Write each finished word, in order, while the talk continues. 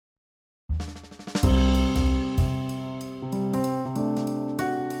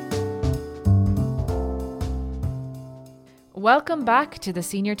Welcome back to the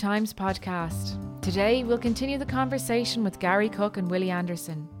Senior Times podcast. Today we'll continue the conversation with Gary Cook and Willie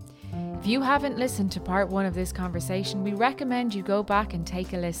Anderson. If you haven't listened to part 1 of this conversation, we recommend you go back and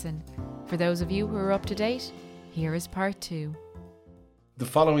take a listen. For those of you who are up to date, here is part 2. The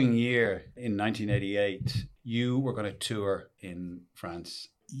following year, in 1988, you were going to tour in France.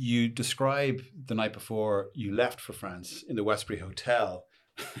 You describe the night before you left for France in the Westbury Hotel,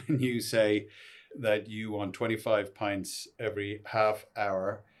 and you say that you won 25 pints every half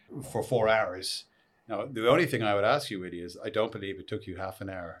hour for 4 hours. Now, the only thing I would ask you, Willie, is I don't believe it took you half an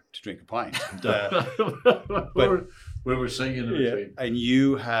hour to drink a pint. But we were singing in between. And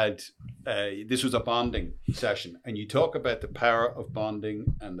you had, this was a bonding session, and you talk about the power of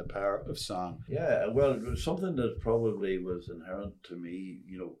bonding and the power of song. Yeah, well, it was something that probably was inherent to me,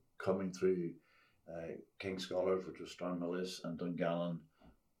 you know, coming through King's Scholars, which was Stranmillis and Dungannon,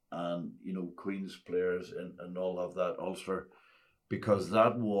 and, you know, Queen's players and all of that, Ulster, because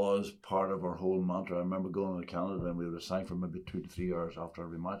that was part of our whole mantra. I remember going to Canada and we would have sang for maybe 2 to 3 hours after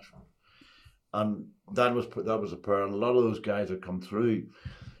every match. And that was a pair. And a lot of those guys had come through.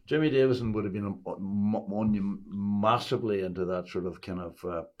 Jimmy Davison would have been massively into that sort of kind of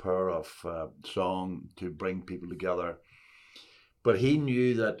pair of song to bring people together. But he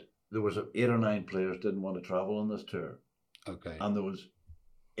knew that there was 8 or 9 players didn't want to travel on this tour. Okay. And there was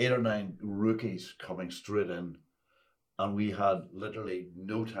 8 or 9 rookies coming straight in, and we had literally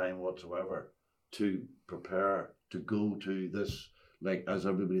no time whatsoever to prepare to go to this, like, as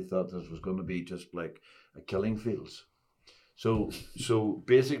everybody thought this was going to be just like a killing fields. So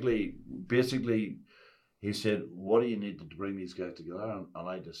basically he said, what do you need to bring these guys together? And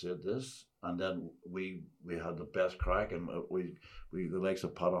I just said this, and then we had the best crack, and we the likes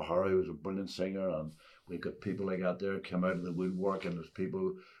of Pat O'Hara, who was a brilliant singer, and we got people like that there come out of the woodwork, and there's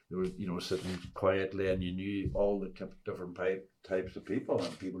people who were, you know, sitting quietly, and you knew all the different types of people,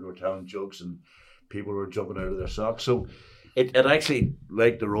 and people who were telling jokes, and people who were jumping out of their socks. So it actually,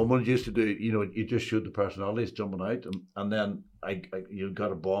 like the Romans used to do, you know, you just showed the personalities jumping out, and then I you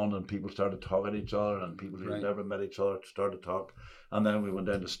got a bond, and people started talking to each other, and people who had never met each other started to talk, and then we went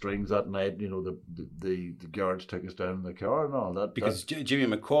down to Strings that night. You know, the guards took us down in the car and all that. Because Jimmy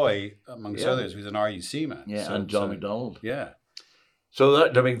McCoy, amongst others, was an RUC man. Yeah, so, and John McDonald. Yeah. So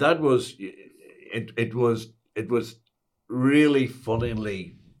that, I mean, that was it was really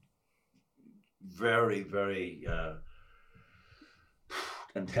funnily very, very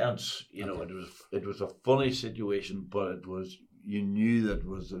intense. You know, it was a funny situation, but it was, you knew that it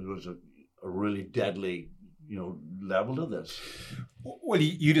was a really deadly, you know, level to this. Well,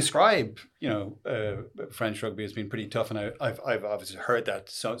 you describe, you know, French rugby as being pretty tough, and I've obviously heard that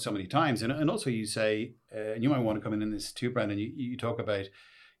so many times, and also you say, and you might want to come in this too, Brendan. You talk about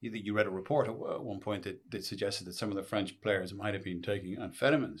that you read a report at one point that suggested that some of the French players might have been taking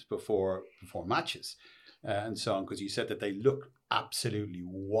amphetamines before matches, and so on, because you said that they look absolutely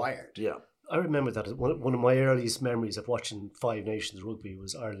wired. Yeah. I remember that one of my earliest memories of watching Five Nations rugby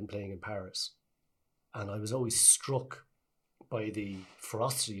was Ireland playing in Paris. And I was always struck by the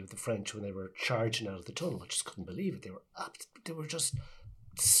ferocity of the French when they were charging out of the tunnel. I just couldn't believe it. They were just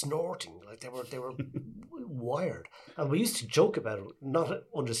snorting, like they were wired. And we used to joke about it, not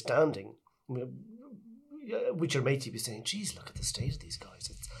understanding. With your mates, you'd be saying, "Geez, look at the state of these guys."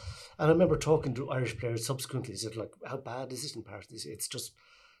 And I remember talking to Irish players subsequently. They said, "Like, how bad is it in Paris?" It's just,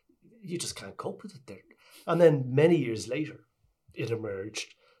 you just can't cope with it there. And then many years later, it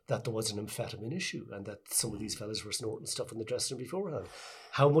emerged that there was an amphetamine issue, and that some of these fellas were snorting stuff in the dressing room beforehand.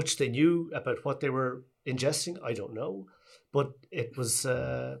 How much they knew about what they were ingesting, I don't know. But it was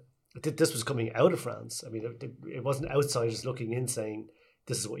this was coming out of France. I mean, it wasn't outsiders looking in saying,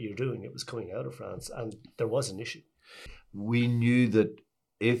 "This is what you're doing." It was coming out of France, and there was an issue. We knew that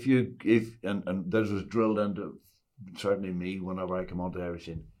if and this was drilled into certainly me whenever I come onto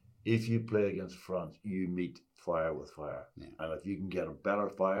everything. If you play against France, you meet fire with fire. Yeah. And if you can get a better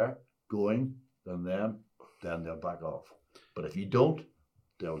fire going than them, then they'll back off. But if you don't,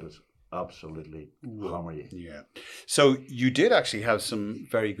 they'll just absolutely hammer you. Yeah. So you did actually have some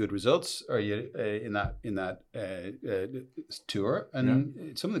very good results, or you in that tour,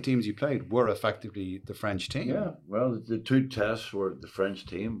 and some of the teams you played were effectively the French team. Yeah. Well, the 2 tests were the French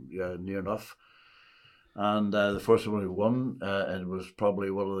team, near enough. And the first one we won, and it was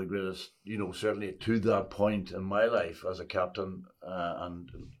probably one of the greatest, you know, certainly to that point in my life as a captain, and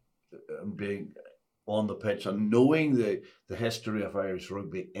being on the pitch and knowing the history of Irish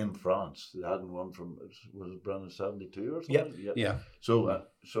rugby in France. They hadn't won from, was it Brendan 72 or something? Yeah. So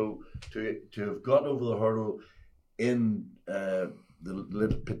to have got over the hurdle in the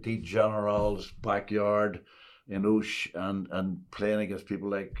little Petit General's backyard, you know, and playing against people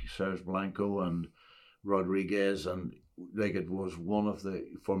like Serge Blanco and Rodriguez, and like it was one of the,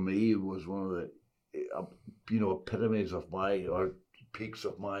 for me, it was one of the, you know, epitomes of my, or peaks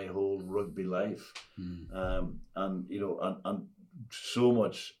of my whole rugby life. And you know, and so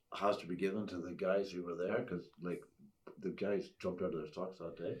much has to be given to the guys who were there, because like the guys jumped out of their socks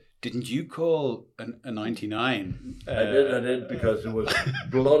that day. Didn't you call a 99? I did, because there was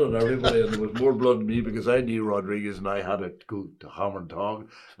blood on everybody, and there was more blood on me because I knew Rodriguez and I had to go to hammer and tong,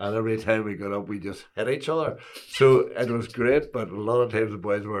 and every time we got up we just hit each other. So it was great, but a lot of times the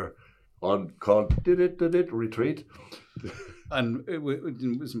boys were on call, did it, retreat. And it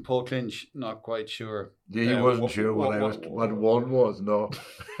wasn't Paul Clinch not quite sure? Yeah, he wasn't sure what one was, no.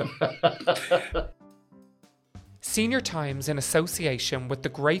 Senior Times, in association with the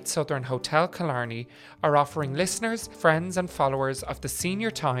Great Southern Hotel Killarney, are offering listeners, friends and followers of the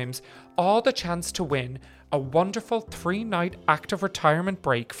Senior Times all the chance to win a wonderful 3-night active retirement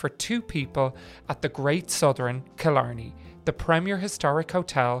break for 2 people at the Great Southern Killarney, the premier historic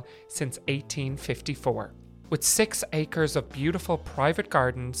hotel since 1854. With 6 acres of beautiful private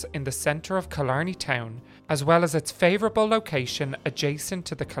gardens in the centre of Killarney town, as well as its favourable location adjacent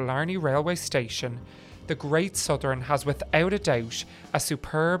to the Killarney railway station, the Great Southern has without a doubt a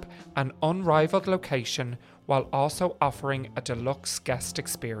superb and unrivalled location, while also offering a deluxe guest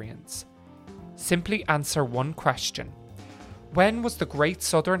experience. Simply answer one question. When was the Great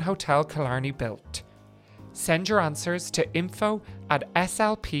Southern Hotel Killarney built? Send your answers to info@slp.ie.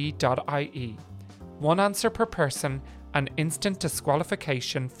 1 answer per person, and instant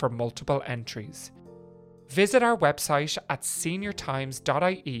disqualification for multiple entries. Visit our website at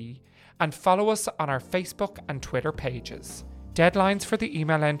seniortimes.ie and follow us on our Facebook and Twitter pages. Deadlines for the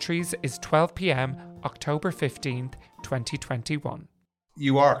email entries is 12 p.m, October 15th, 2021.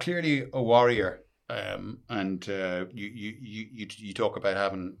 You are clearly a warrior, and you talk about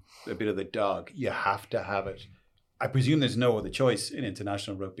having a bit of the dog. You have to have it. I presume there's no other choice in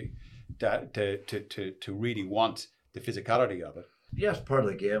international rugby to really want the physicality of it. Yes, part of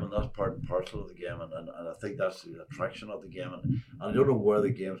the game, and that's part and parcel of the game, and I think that's the attraction of the game, and I don't know where the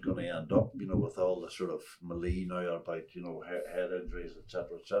game's going to end up, you know, with all the sort of melee now about, you know, head injuries,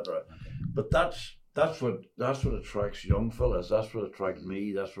 etc., etc. But that's what attracts young fellas. That's what attracts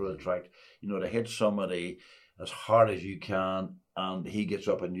me. That's what attracts, you know, to hit somebody as hard as you can, and he gets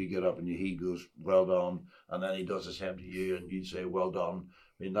up and you get up and he goes, well done, and then he does the same to you and you say, well done.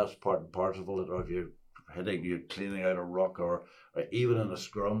 I mean, that's part and parcel of it. Or if you're hitting, you're cleaning out a ruck, or even in a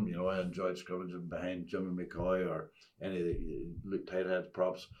scrum, you know, I enjoyed scrummaging behind Jimmy McCoy or any of the tight head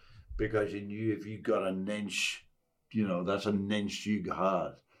props, because you knew if you got an inch, you know, that's an inch you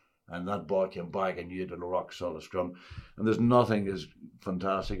had, and that ball came back and you had a rock solid scrum, and there's nothing as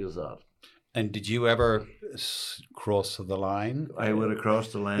fantastic as that. And did you ever cross the line? I would have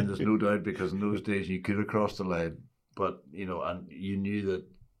crossed the line, there's no doubt, because in those days you could have crossed the line, but, you know, and you knew that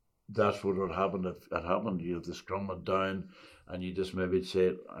that's what would happen if it happened. You have the scrum went down, and you just maybe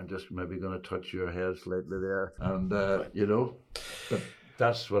say, I'm just maybe going to touch your head slightly there, and you know, but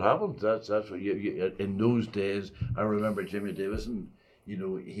that's what happened. That's what you in those days. I remember Jimmy Davison. You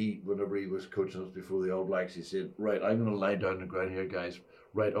know, whenever he was coaching us before the All Blacks, he said, right, I'm going to lie down on the ground here, guys.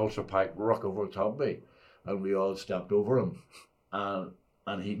 Right, Ulster Pack, rock over the top of me, and we all stepped over him,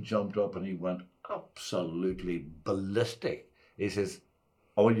 and he jumped up and he went absolutely ballistic. He says,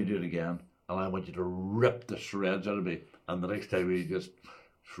 I want you to do it again, and I want you to rip the shreds out of me. And the next time he just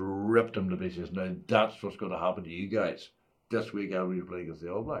ripped him to pieces. Now that's what's going to happen to you guys this weekend when you play against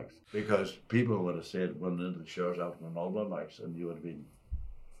the All Blacks. Because people would have said, went into the shirts after an All Blacks, and you would have been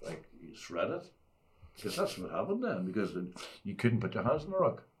like shredded. Because that's what happened then, because you couldn't put your hands in the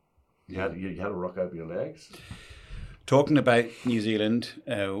ruck. You had to ruck out with your legs. Talking about New Zealand,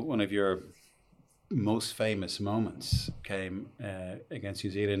 one of your most famous moments came against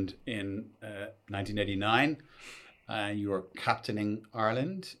New Zealand in 1989. You were captaining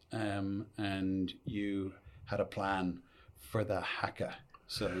Ireland, and you had a plan for the haka.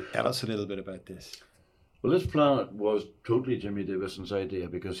 So tell us a little bit about this. Well, this plan was totally Jimmy Davison's idea,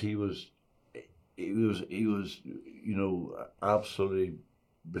 because he was, you know, absolutely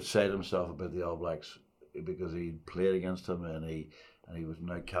beside himself about the All Blacks, because he played against him and he was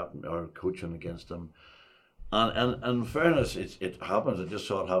now captain or coaching against him. And in fairness, it happens. I just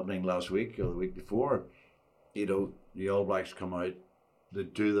saw it happening last week or the week before. You know, the All Blacks come out, they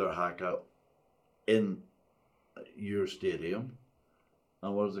do their haka in your stadium,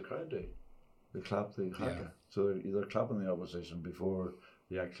 and what does the crowd do? They clap the haka. Yeah. So they're clapping the opposition before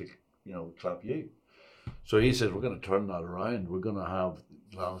they actually, you know, clap you. So he says, we're going to turn that around. We're going to have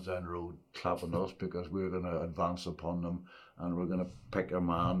Lansdowne Road clapping us because we were going to advance upon them, and we're going to pick a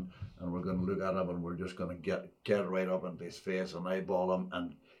man, and we're going to look at him, and we're just going to get right up into his face and eyeball him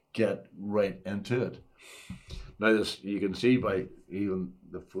and get right into it. Now, this you can see by even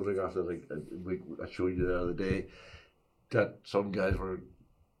the photograph that I showed you the other day that some guys were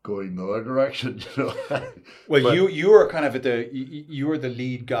going the other direction, you know. Well, but you were kind of you were the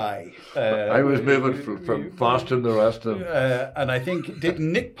lead guy. I was moving from faster than the rest of them. And I think, did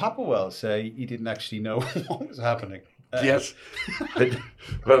Nick Popplewell say he didn't actually know what was happening? Yes.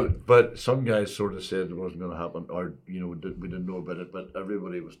 But some guys sort of said it wasn't going to happen, or, you know, we didn't know about it, but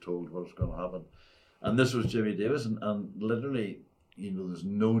everybody was told what was going to happen. And this was Jimmy Davis, and literally, you know, there's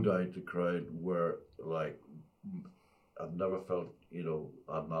no doubt the crowd were like, I've never felt, you know,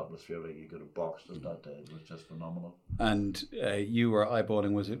 an atmosphere like you could have boxed us that day. It was just phenomenal. And you were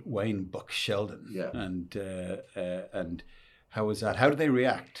eyeballing, was it Wayne Buck Sheldon? Yeah. And how was that? How did they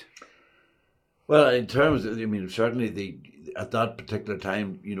react? Well, in terms of, I mean, certainly at that particular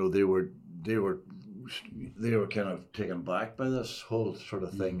time, you know, they were kind of taken back by this whole sort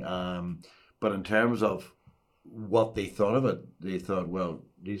of thing. But in terms of what they thought of it, they thought, well,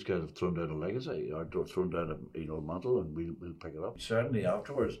 these guys have thrown down a legacy, or thrown down a mantle, and we'll pick it up. Certainly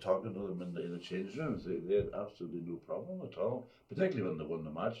afterwards, talking to them in the change rooms, they had absolutely no problem at all, particularly when they won the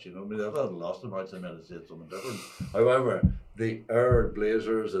match. You know, I mean, if they had lost the match, they might have said something different. However, the Air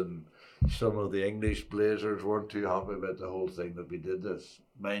Blazers and some of the English Blazers weren't too happy about the whole thing that we did this.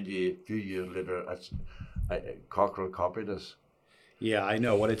 Mind you, a few years later, Cockrell copied us. Yeah, I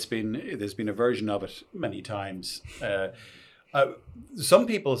know. Well, there's been a version of it many times. Some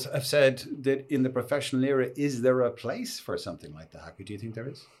people have said that in the professional era, is there a place for something like that? Do you think there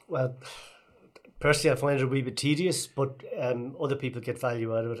is? Well, personally, I find it a wee bit tedious, but other people get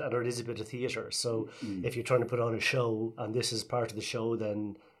value out of it, and it is a bit of theatre. So if you're trying to put on a show and this is part of the show,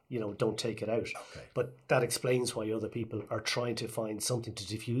 then, you know, don't take it out. Okay. But that explains why other people are trying to find something to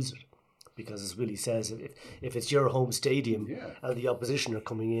diffuse it. Because as Willie says, if it's your home stadium and the opposition are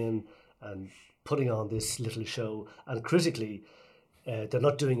coming in and putting on this little show, and critically, they're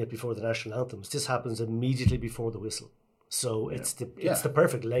not doing it before the national anthems. This happens immediately before the whistle. So it's the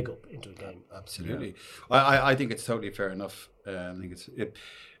perfect leg up into a game. Absolutely. Yeah. I think it's totally fair enough. I think it's a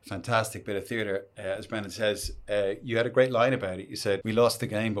fantastic bit of theatre. As Brendan says, you had a great line about it. You said, we lost the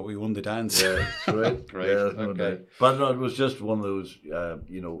game, but we won the dance. Yeah, that's right. Great. Yeah, okay. But no, it was just one of those,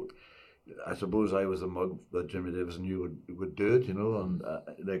 you know, I suppose I was the mug that Jimmy Davis knew would do it, you know, and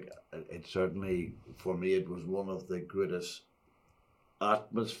it certainly, for me, it was one of the greatest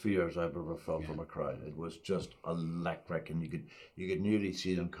atmospheres I've ever felt from a crowd. It was just electric, and you could nearly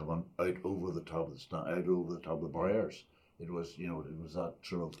see them coming out over the top of the stand, out over the top of the barriers. It was, you know, it was that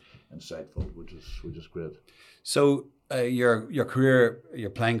sort of insightful, which is great. So your career, your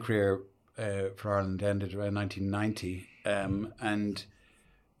playing career for Ireland ended around 1990, and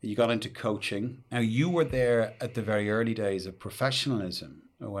you got into coaching. Now, you were there at the very early days of professionalism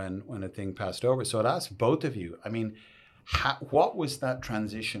when a thing passed over. So I'd ask both of you, I mean, what was that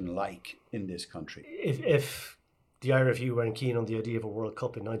transition like in this country? If the IRFU weren't keen on the idea of a World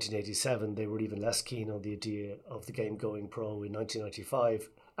Cup in 1987, they were even less keen on the idea of the game going pro in 1995.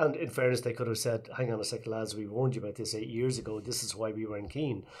 And in fairness, they could have said, hang on a second, lads, we warned you about this 8 years ago. This is why we weren't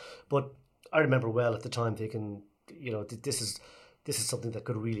keen. But I remember well at the time thinking, you know, this is something that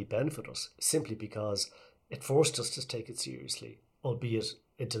could really benefit us, simply because it forced us to take it seriously, albeit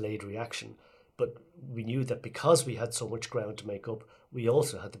a delayed reaction. But we knew that because we had so much ground to make up, we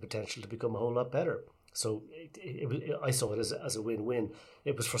also had the potential to become a whole lot better. So I saw it as a win-win.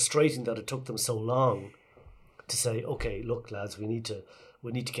 It was frustrating that it took them so long to say, okay, look, lads, we need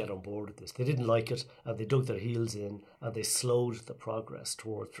to get on board with this. They didn't like it, and they dug their heels in, and they slowed the progress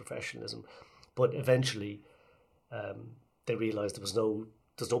towards professionalism. But eventually, they realised there's no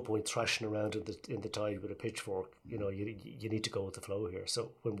point thrashing around in the tide with a pitchfork. You know, you need to go with the flow here.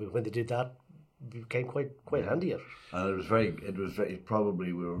 So when they did that, it became quite handy at it. And it was very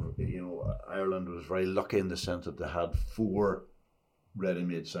probably we were, you know, Ireland was very lucky in the sense that they had 4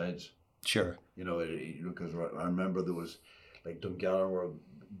 ready-made sides. Sure. You know, because I remember there was like Dungannon were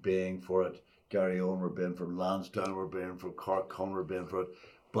baying for it, Garryowen were baying for it, Lansdowne were baying for it, Cork were baying for it,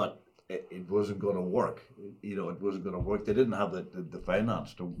 but it wasn't going to work. You know, it wasn't going to work. They didn't have the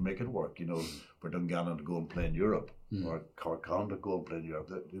finance to make it work, you know, for Dungannon to go and play in Europe or Cork to go and play in Europe.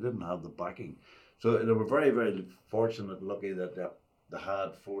 They didn't have the backing. So they were very, very fortunate, lucky that they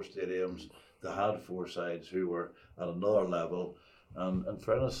had 4 stadiums, they had 4 sides who were at another level. And in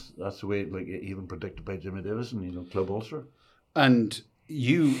fairness, that's the way, like, even predicted by Jimmy Davis and, you know, Club Ulster. And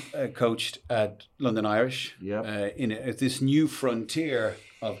You coached at London Irish Yeah. in this new frontier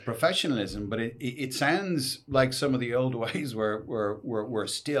of professionalism, but it sounds like some of the old ways were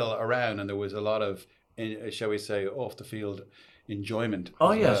still around, and there was a lot of, shall we say, off the field enjoyment.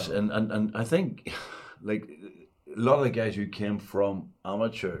 Oh as yes, well. and I think like a lot of the guys who came from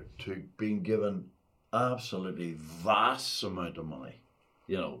amateur to being given absolutely vast amount of money,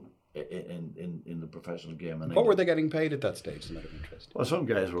 you know, in the professional game. And What were they getting paid at that stage? As a matter of interest, Well, some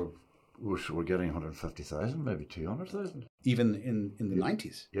guys were getting 150,000, maybe 200,000. even in the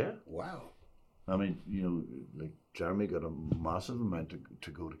 90s. Yeah, Wow. I mean, you know, like Jeremy got a massive amount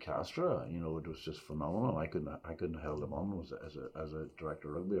to go to Castra. You know, it was just phenomenal. I couldn't have held him on as a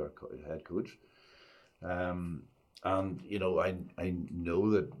director of rugby or head coach. And you know, I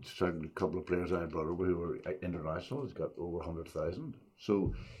know that a couple of players I brought over who were international has got over 100,000.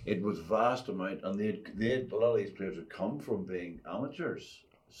 So it was vast amount, and they had a lot of these players had come from being amateurs.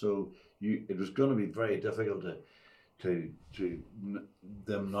 So it was going to be very difficult to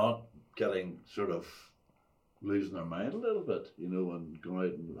them not getting sort of losing their mind a little bit, you know, and going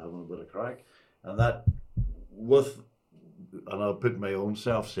out and having a bit of crack, and that and I'll put my own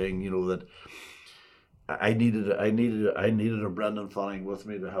self saying, you know, that I needed a Brendan Fanning with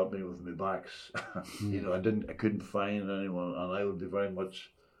me to help me with my backs. You know, I couldn't find anyone, and I would be very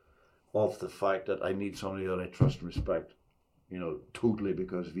much off the fact that I need somebody that I trust and respect, you know, totally,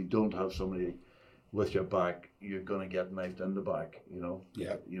 because if you don't have somebody with your back, you're going to get knifed in the back, you know.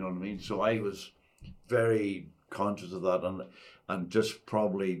 Yeah. You know what I mean? So I was very conscious of that, and just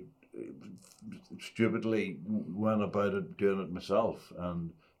probably stupidly went about it doing it myself,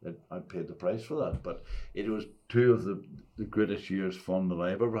 and I paid the price for that. But it was two of the greatest years fun that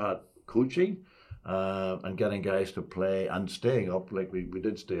I've ever had, coaching and getting guys to play and staying up. Like we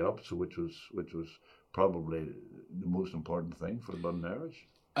did stay up, so which was probably the most important thing for London Irish.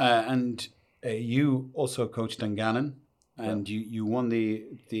 And you also coached Dungannon, and you won the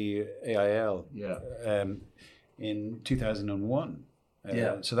AIL in 2001.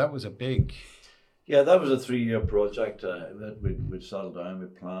 So that was a big... Yeah, that was a 3-year project that we'd settled down, we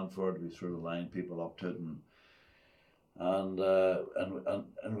planned for it, we sort of lined people up to it, and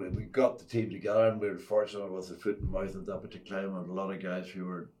we got the team together, and we were fortunate with the foot and mouth at that particular time, and a lot of guys who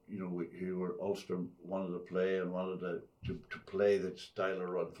were Ulster wanted to play and wanted to play the style of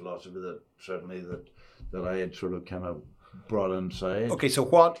run philosophy that I had sort of kind of brought inside. Okay, so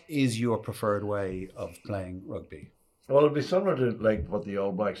what is your preferred way of playing rugby? Well, it'd be similar to like what the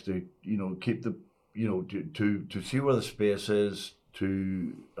All Blacks do, you know, keep the, you know, to see where the space is,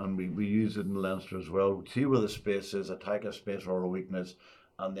 and we use it in Leinster as well, see where the space is, attack a space or a weakness,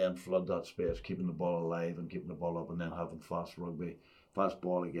 and then flood that space, keeping the ball alive and keeping the ball up, and then having fast rugby, fast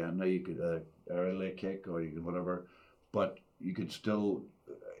ball again. Now you could aerial kick or you could whatever, but you could still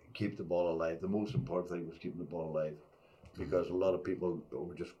keep the ball alive. The most important thing was keeping the ball alive, because a lot of people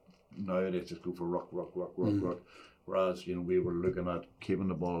were just nowadays just go for ruck. Whereas, you know, we were looking at keeping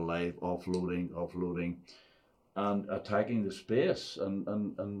the ball alive, offloading, and attacking the space,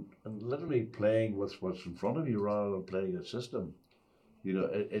 and literally playing what's in front of you rather than playing a system. You know,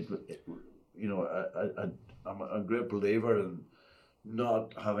 I'm a great believer in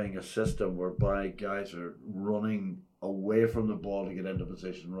not having a system whereby guys are running away from the ball to get into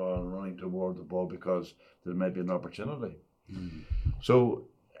position rather than running toward the ball because there might be an opportunity. So.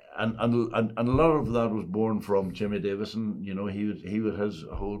 And a lot of that was born from Jimmy Davison. You know, his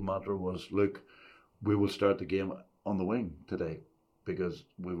whole mantra was, look, we will start the game on the wing today because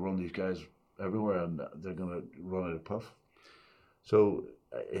we run these guys everywhere and they're going to run out of puff. So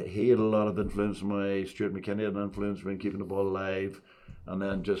he had a lot of influence on me. Stuart McKinney had an influence on me in keeping the ball alive, and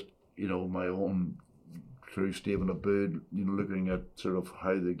then just, you know, my own through Stephen Abood, you know, looking at sort of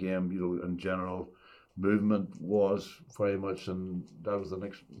how the game, you know, in general movement was very much, and that was the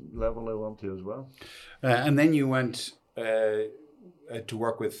next level I went to as well. And then you went to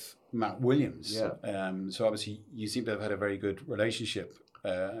work with Matt Williams. Yeah. So obviously you seem to have had a very good relationship,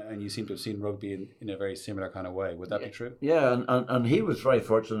 and you seem to have seen rugby in a very similar kind of way. Would that be true? Yeah, and he was very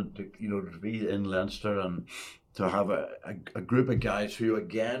fortunate to, you know, to be in Leinster and to have a group of guys who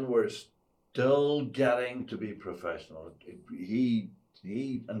again were still getting to be professional. He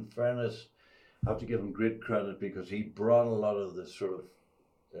in fairness, I have to give him great credit because he brought a lot of the sort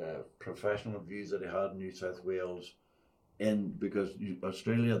of professional views that he had in New South Wales in, because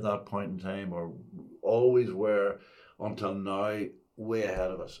Australia at that point in time always were, until now, way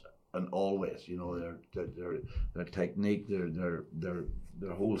ahead of us, and always, you know, their technique,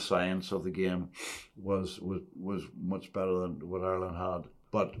 their whole science of the game was much better than what Ireland had.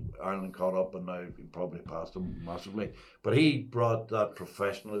 But Ireland caught up, and now he probably passed them massively. But he brought that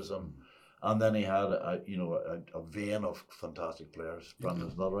professionalism, and then he had a vein of fantastic players. Brandon,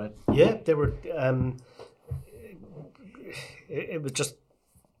 is that right? Yeah, they were. It was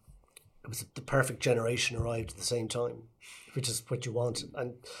the perfect generation arrived at the same time, which is what you want,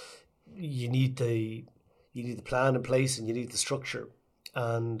 and you need the plan in place, and you need the structure.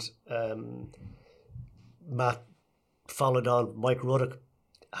 And Matt followed on. Mike Ruddock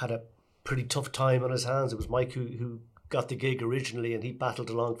had a pretty tough time on his hands. It was Mike who got the gig originally, and he battled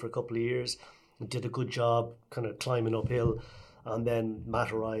along for a couple of years and did a good job kind of climbing uphill. And then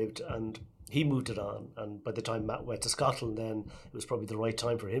Matt arrived and he moved it on. And by the time Matt went to Scotland, then it was probably the right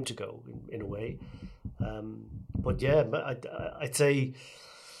time for him to go in a way. But yeah, I'd say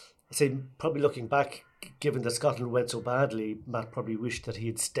probably looking back, given that Scotland went so badly, Matt probably wished that he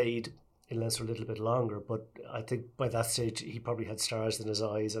had stayed in Leinster a little bit longer. But I think by that stage he probably had stars in his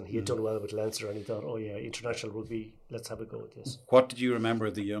eyes, and he had done well with Leinster, and he thought, oh yeah, international rugby, let's have a go at this. What did you remember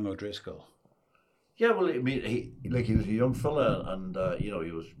of the young O'Driscoll? Yeah, well, I mean, he was a young fella, and he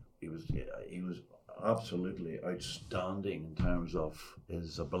was absolutely outstanding in terms of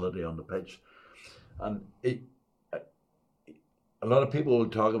his ability on the pitch, and a lot of people will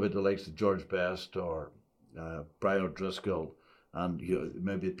talk about the likes of George Best or Brian O'Driscoll, and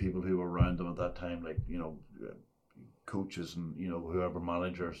maybe people who were around them at that time, like coaches and whoever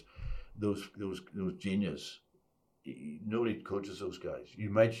managers, those genius. Nobody coaches those guys. You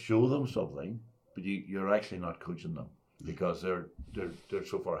might show them something, but you're actually not coaching them because they're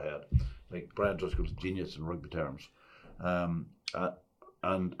so far ahead. Like Brian Driscoll's genius in rugby terms, and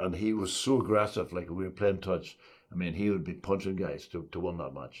he was so aggressive. Like when we were playing touch, I mean, he would be punching guys to win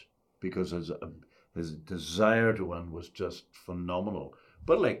that match because his desire to win was just phenomenal.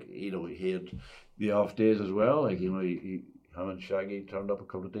 But like he had the off days as well. Like him and Shaggy turned up a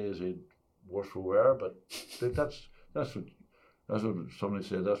couple of days. He had worse for wear, but that's what somebody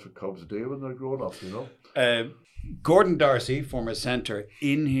said. That's what Cubs do when they're growing up, Gordon Darcy, former centre,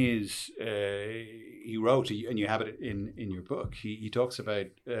 in his he wrote, and you have it in your book. He talks about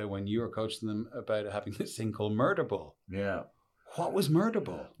when you were coaching them about having this thing called murder ball. Yeah. What was murder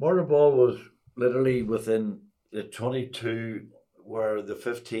ball? Murder ball was literally within the 22, where the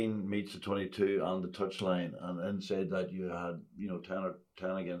 15 meets the 22 on the touchline, and inside that you had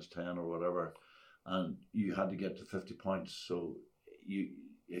 10 against 10 or whatever, and you had to get to 50 points. So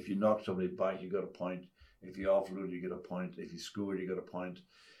if you knocked somebody back, you got a point. If you offloaded, you get a point. If you scored, you got a point.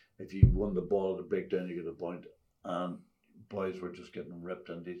 If you won the ball at the breakdown, you get a point. And boys were just getting ripped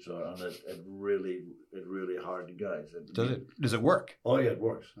into each other, and it really hardened guys. Does it work? Oh yeah, it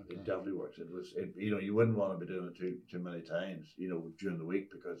works. Okay. It definitely works. You wouldn't want to be doing it too many times, during the week,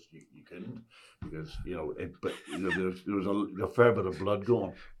 because you couldn't, because there was a fair bit of blood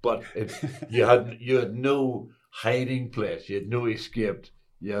going, but you had no hiding place. You had no escape.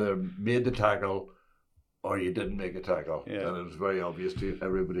 You either made the tackle or you didn't make a tackle, and it was very obvious to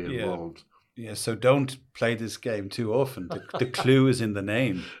everybody involved. Yeah, so don't play this game too often. The clue is in the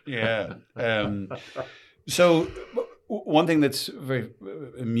name. Yeah. So one thing that's very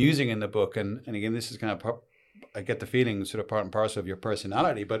amusing in the book, and again, this is kind of, I get the feeling, sort of part and parcel of your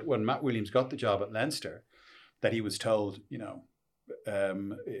personality, but when Matt Williams got the job at Leinster, that he was told,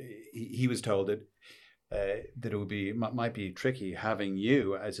 he was told that it might be tricky having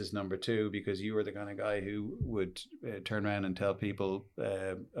you as his number two, because you were the kind of guy who would turn around and tell people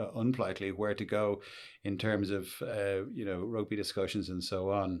unpolitely where to go in terms of rugby discussions and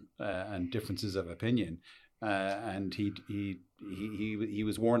so on, and differences of opinion, and he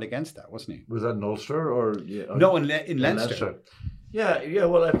was warned against that, wasn't he? Was that in Ulster or no, in Leinster? Yeah.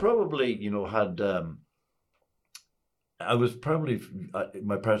 Well, I probably had. I was probably,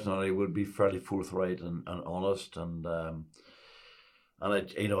 my personality would be fairly forthright and honest, and I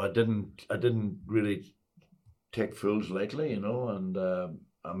didn't really take fools lightly, and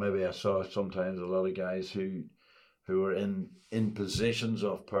maybe I saw sometimes a lot of guys who were in positions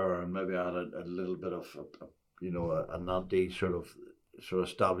of power, and maybe I had a little bit of an anti sort of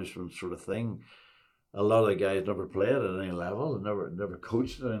establishment sort of thing. A lot of the guys never played at any level, and never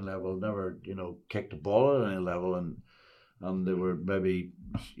coached at any level, never kicked the ball at any level, and they were maybe,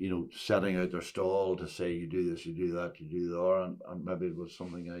 setting out their stall to say, you do this, you do that, you do that, and maybe it was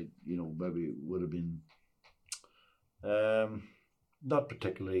something I, maybe would have been not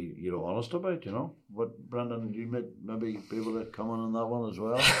particularly, honest about, But Brendan, you might maybe be able to come on that one as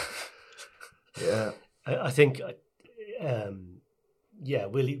well. Yeah. I think,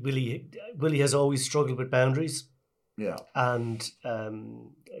 Willie has always struggled with boundaries. Yeah. And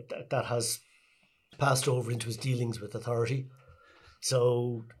that has passed over into his dealings with authority.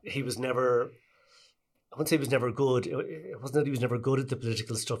 So he was never, I wouldn't say he was never good. It wasn't that he was never good at the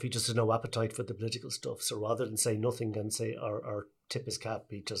political stuff. He just had no appetite for the political stuff. So rather than say nothing and say or tip his cap,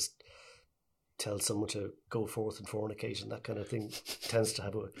 he just tells someone to go forth and fornicate, and that kind of thing tends to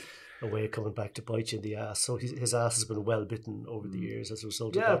have a way of coming back to bite you in the ass. So his ass has been well bitten over the years as a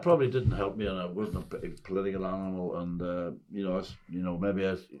result of that. Yeah, it probably didn't help me, and I wasn't a political animal, and maybe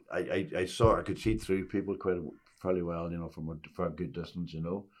I saw I could see through people fairly well, from a fair good distance,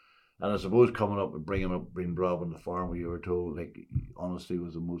 And I suppose coming up and being brought up on the farm where you were told like honesty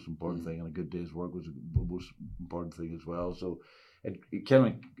was the most important thing, and a good day's work was the most important thing as well. So it kind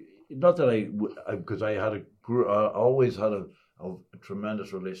of, not that because I always had a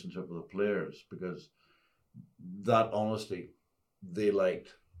tremendous relationship with the players, because that honesty they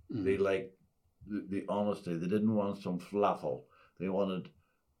liked. They liked the honesty. They didn't want some flaffle. They wanted,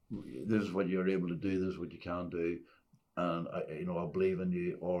 this is what you're able to do, this is what you can do. And I believe in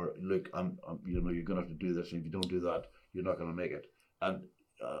you, or look, I'm you're going to have to do this, and if you don't do that, you're not going to make it. And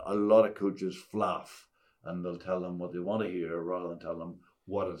a lot of coaches flaff, and they'll tell them what they want to hear rather than tell them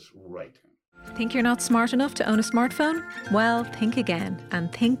what is right. Think you're not smart enough to own a smartphone? Well, think again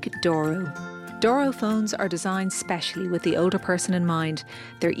and think Doro. Doro phones are designed specially with the older person in mind.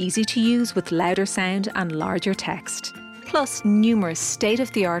 They're easy to use with louder sound and larger text. Plus numerous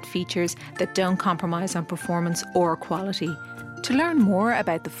state-of-the-art features that don't compromise on performance or quality. To learn more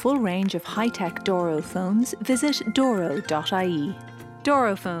about the full range of high-tech Doro phones, visit doro.ie.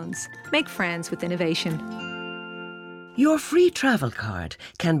 Doro phones. Make friends with innovation. Your free travel card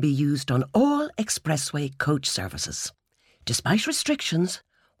can be used on all expressway coach services. Despite restrictions,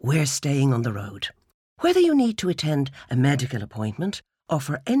 we're staying on the road. Whether you need to attend a medical appointment or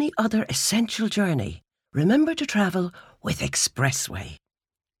for any other essential journey, remember to travel with Expressway.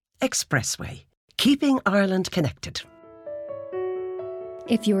 Expressway, keeping Ireland connected.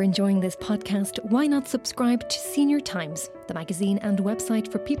 If you're enjoying this podcast, why not subscribe to Senior Times, the magazine and website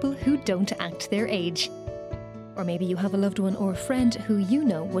for people who don't act their age? Or maybe you have a loved one or a friend who you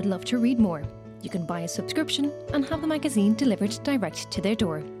know would love to read more. You can buy a subscription and have the magazine delivered direct to their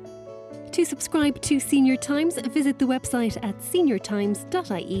door. To subscribe to Senior Times, visit the website at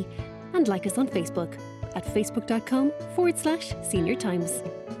seniortimes.ie and like us on Facebook at facebook.com/Senior Times.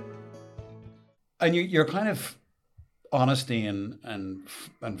 And your kind of honesty and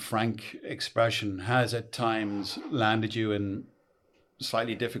frank expression has at times landed you in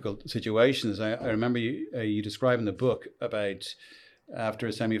slightly difficult situations. I remember you describe in the book about after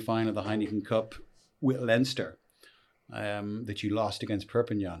a semi-final of the Heineken Cup with Leinster that you lost against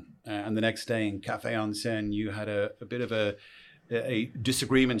Perpignan, and the next day in Café en Seine you had a bit of a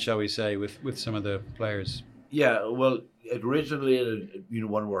disagreement, shall we say, with some of the players. Yeah, well, originally,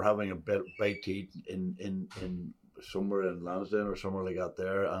 when we're having a bite to eat in somewhere in Lansdowne or somewhere like that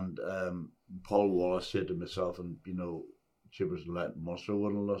there, and Paul Wallace said to myself, and Chippers let Munster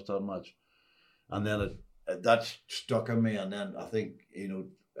wouldn't have lost that much, and then that stuck in me, and then I think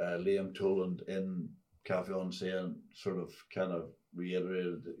Liam Toland in Café en Seine sort of kind of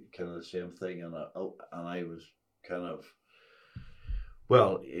reiterated kind of the same thing, and I was kind of.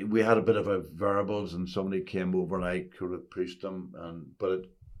 Well, we had a bit of a variables, and somebody came over, and I could have pushed them,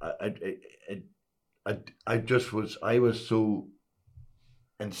 but I was so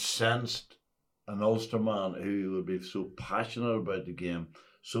incensed, an Ulsterman who would be so passionate about the game,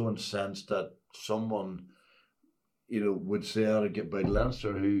 so incensed that someone, would say how to get by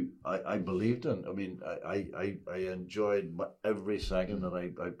Leinster, who I believed in. I mean, I enjoyed every second that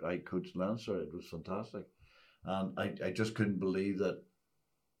I coached Leinster. It was fantastic, and I just couldn't believe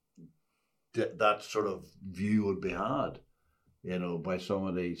that sort of view would be had, by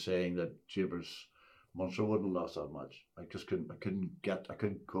somebody saying that Chippers Munster wouldn't have lost that much. I couldn't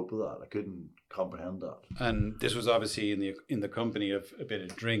cope with that. I couldn't comprehend that. And this was obviously in the company of a bit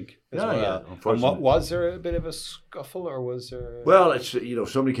of drink as well. Yeah, unfortunately. Was there a bit of a scuffle, or was there? Well, it's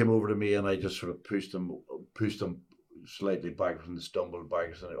somebody came over to me, and I just sort of pushed them slightly back from the stumble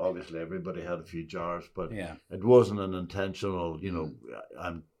back. And obviously everybody had a few jars, but it wasn't an intentional.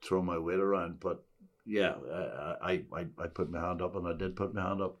 I'm throwing my weight around, but yeah, I put my hand up, and I did put my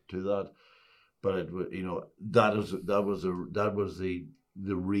hand up to that. But it that was the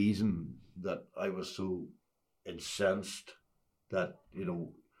reason that I was so incensed that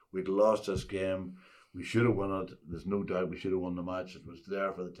we'd lost this game. We should have won it. There's no doubt we should have won the match. It was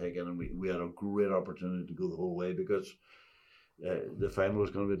there for the taking, and we had a great opportunity to go the whole way, because the final was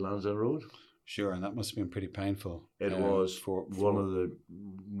going to be at Lansdowne Road. Sure, and that must have been pretty painful. It was for one of the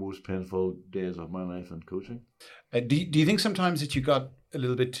most painful days of my life in coaching. Do you think sometimes that you got a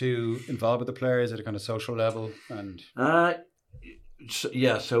little bit too involved with the players at a kind of social level? And So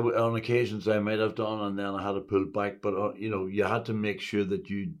on occasions I might have done, and then I had to pull back. But you had to make sure that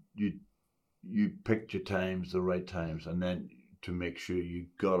you picked your times, the right times, and then to make sure you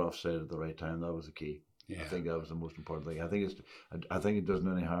got offside at the right time. That was the key. Yeah. I think that was the most important thing. I think it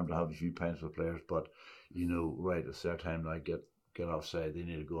doesn't any harm to have a few pints with players, but right, it's their time now. Get offside. They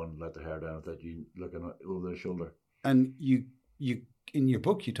need to go and let their hair down without you looking over their shoulder. And you in your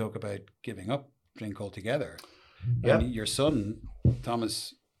book you talk about giving up drink altogether. Yeah. And your son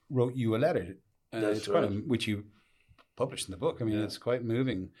Thomas wrote you a letter, That's right. Which you published in the book. I mean, It's quite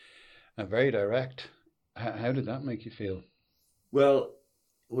moving and very direct. How did that make you feel? Well,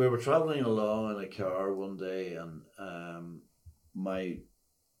 we were traveling along in a car one day, and my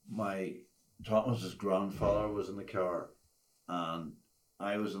Thomas's grandfather was in the car, and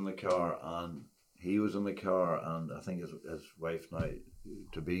I was in the car, and he was in the car, and I think his wife now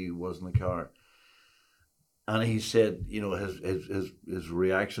to be was in the car. And he said, his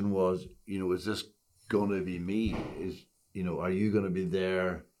reaction was, is this going to be me? Are you going to be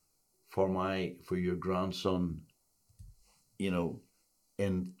there for your grandson,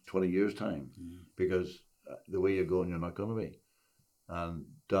 in 20 years' time? Because the way you're going, you're not going to be. And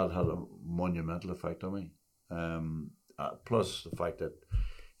that had a monumental effect on me. Plus the fact that,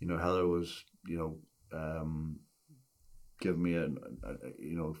 Heather was, giving me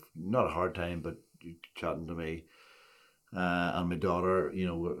not a hard time, but chatting to me. And my daughter,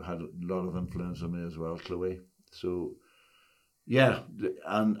 had a lot of influence on me as well, Chloe. So, yeah.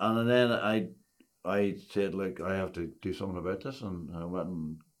 And then I said, look, I have to do something about this, and I went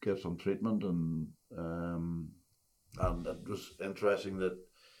and get some treatment, and it was interesting that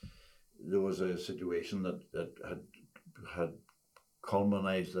there was a situation that had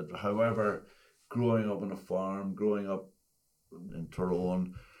culminated that, however, growing up on a farm, growing up in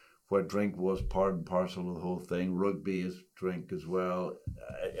Tyrone, where drink was part and parcel of the whole thing, rugby is drink as well.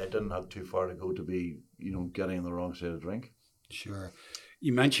 I didn't have too far to go to be, getting on the wrong side of drink. Sure.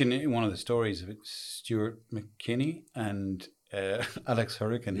 You mentioned in one of the stories of it, Stuart McKinney and Alex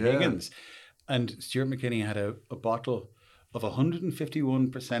Hurricane Higgins. And Stuart McKinney had a bottle of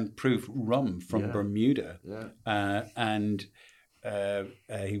 151% proof rum from Bermuda. Yeah. And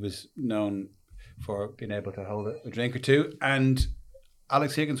he was known for being able to hold a drink or two. And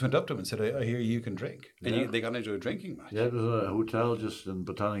Alex Higgins went up to him and said, I hear you can drink. And they got into a drinking match. Yeah, it was a hotel just in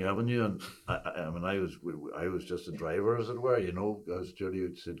Botanic Avenue. And I was just a driver, as it were, as Judy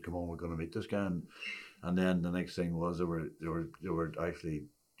had said, come on, we're going to meet this guy. And then the next thing was they were actually,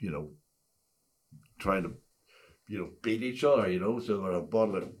 trying to, beat each other, so they were a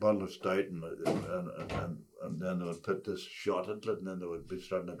bottle of stout and then they would put this shot into it, and then they would be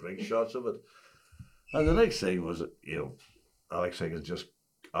starting to drink shots of it. And the next thing was, Alex Higgins just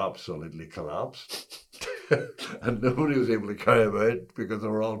absolutely collapsed. And nobody was able to carry him out because they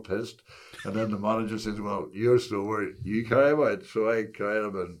were all pissed. And then the manager says, well, you're sober, you carry him out. So I carried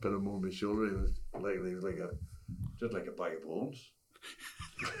him and put him on my shoulder. He was just like a bag of bones.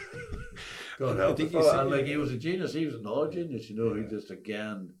 God help him. And he was a genius. He was another genius,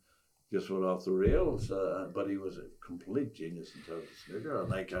 He just went off the rails, but he was a complete genius in terms of snooker.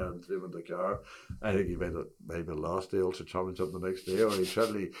 And I carried him through in the car. I think he maybe lost the Ulster Championship the next day, or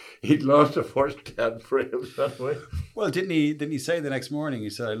he'd lost the first 10 frames that way. Well, didn't he say the next morning? He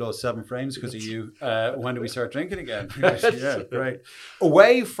said, "I lost 7 frames because of you. When do we start drinking again?" Yeah, right.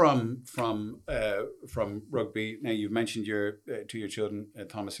 Away from rugby. Now you've mentioned your 2 children,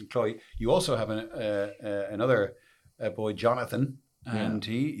 Thomas and Chloe. You also have another boy, Jonathan. And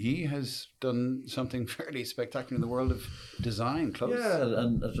he has done something fairly spectacular in the world of design, clothes. Yeah,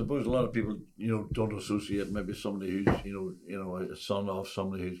 and I suppose a lot of people, don't associate maybe somebody who's, a son of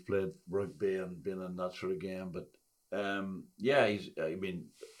somebody who's played rugby and been in that sort of game. But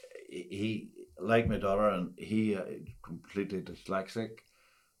he like my daughter, and he completely dyslexic.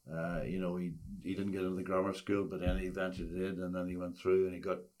 He didn't get into the grammar school, but then he eventually did, and then he went through and he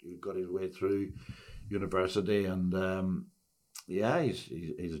got his way through university, and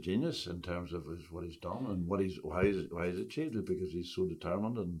he's a genius in terms of what he's done and how he's achieved it, because he's so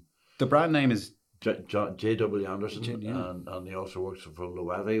determined. And the brand name is J.W. Anderson, and he also works for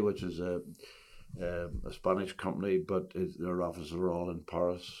Loewe, which is a Spanish company, but their offices are all in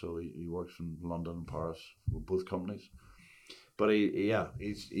Paris. So he works in London and Paris with both companies. But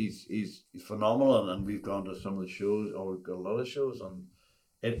he's phenomenal, and we've gone to some of the shows, or we've got a lot of shows, and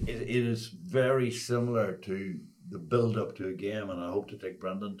it is very similar to the build up to a game, and I hope to take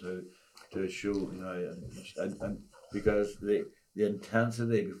Brendan to a show, and because the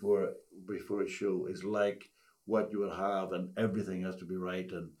intensity before a show is like what you would have, and everything has to be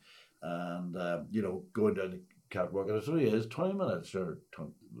right, and going down can't work it through is 20 minutes or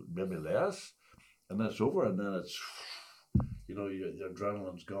maybe less, and then it's over, and then it's, you know, your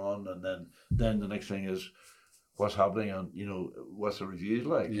adrenaline's gone, and then the next thing is what's happening, and you know, what's the reviews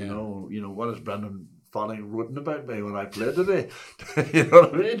like, you know, what is Brendan Fanning written about me when I played today? You know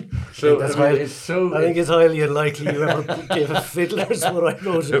what I mean? So I think it's highly unlikely you ever gave a fiddler's what I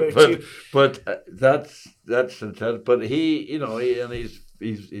wrote about you. But that's intense. But he's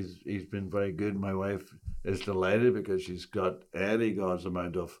been very good. My wife is delighted because she's got any God's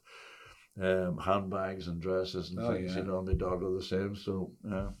amount of handbags and dresses and things. You know, and my daughter the same. So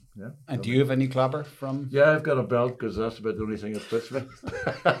yeah. And do you have any clabber from? Yeah, I've got a belt because that's about the only thing that fits me.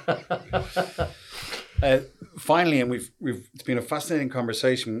 Finally, and it's been a fascinating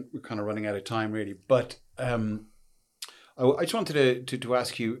conversation. We're kind of running out of time, really. But I just wanted to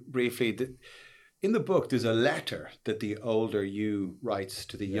ask you briefly that in the book, there's a letter that the older you writes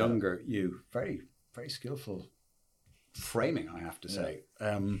to the younger you. Very, very skillful framing, I have to say.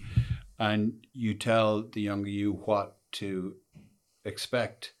 And you tell the younger you what to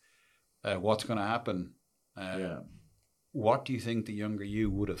expect, what's going to happen. What do you think the younger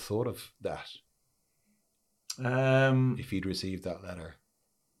you would have thought of that? If he'd received that letter,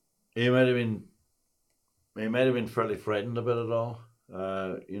 he might have been fairly frightened about it all.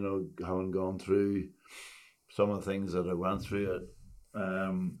 You know, having gone through some of the things that I went through.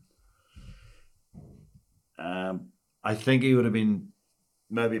 I think he would have been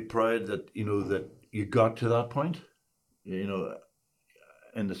maybe proud that that you got to that point. You know,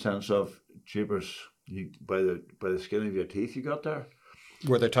 in the sense of, jeepers, by the skin of your teeth, you got there.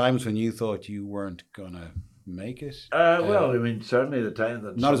 Were there times when you thought you weren't gonna make it? Well, I mean, certainly the time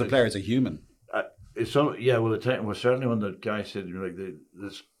that not as a player, as a human. The time was certainly when the guy said, you know, like,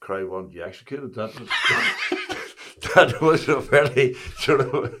 this crowd wanted you executed. That was that was a fairly sort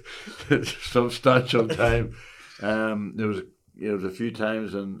of substantial time. There was a few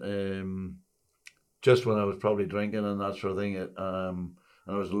times, and just when I was probably drinking and that sort of thing, and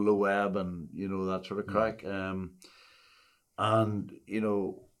I was low ebb and that sort of crack, and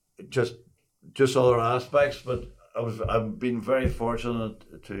just other aspects. But I've been very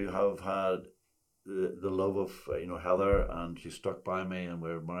fortunate to have had the love of Heather, and she stuck by me, and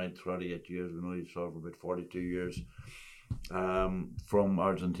we're married 38 years. We know each other for about 42 years, from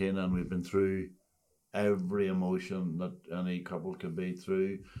Argentina, and we've been through every emotion that any couple could be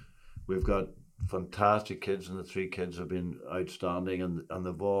through. We've got fantastic kids, and the 3 kids have been outstanding, and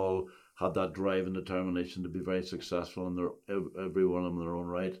they've all had that drive and determination to be very successful, and they're every one of them in their own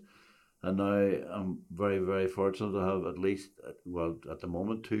right. And now I'm very, very fortunate to have at least, well, at the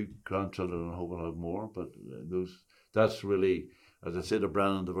moment, 2 grandchildren, and I hope I'll have more. But that's really, as I said to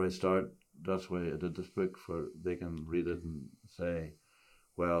Brendan at the very start, that's why I did this book, for they can read it and say,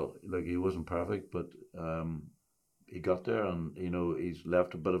 well, like, he wasn't perfect, but he got there, and he's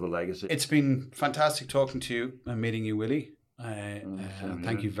left a bit of a legacy. It's been fantastic talking to you and meeting you, Willie.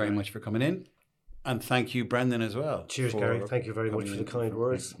 Thank you very much for coming in, and thank you, Brendan, as well. Cheers, Gary. Thank you very much for the kind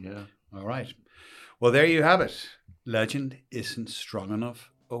words. Yeah. All right. Well, there you have it. Legend isn't strong enough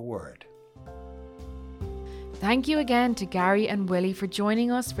a word. Thank you again to Gary and Willie for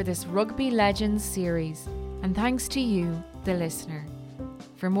joining us for this Rugby Legends series, and thanks to you, the listener.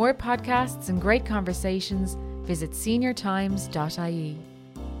 For more podcasts and great conversations, visit seniortimes.ie.